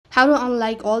How to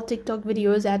unlike all TikTok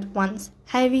videos at once.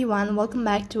 Hi everyone, welcome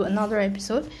back to another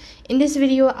episode. In this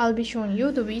video, I'll be showing you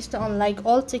the ways to unlike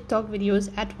all TikTok videos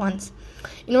at once.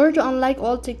 In order to unlike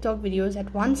all TikTok videos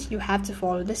at once, you have to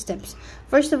follow the steps.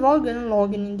 First of all, go and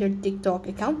log in your TikTok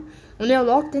account. When you're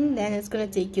logged in, then it's going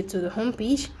to take you to the home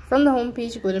page. From the home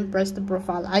page, go ahead and press the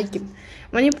profile icon.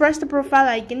 When you press the profile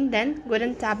icon, then go ahead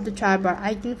and tap the try bar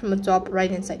icon from the top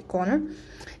right hand side corner.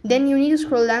 Then you need to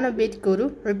scroll down a bit, go to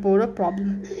report a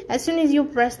problem. As soon as you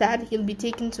press that, you'll be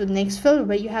taken to the next field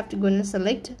where you have to go and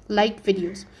select liked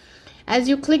videos. As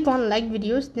you click on liked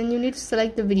videos, then you need to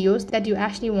select the videos that you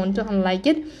actually want to unlike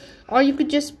it, or you could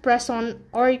just press on,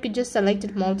 or you could just select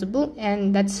it multiple,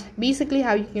 and that's basically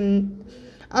how you can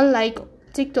unlike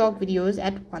TikTok videos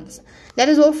at once. That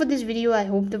is all for this video. I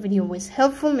hope the video was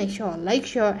helpful. Make sure to like,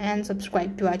 share and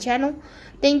subscribe to our channel.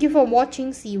 Thank you for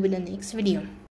watching. See you in the next video.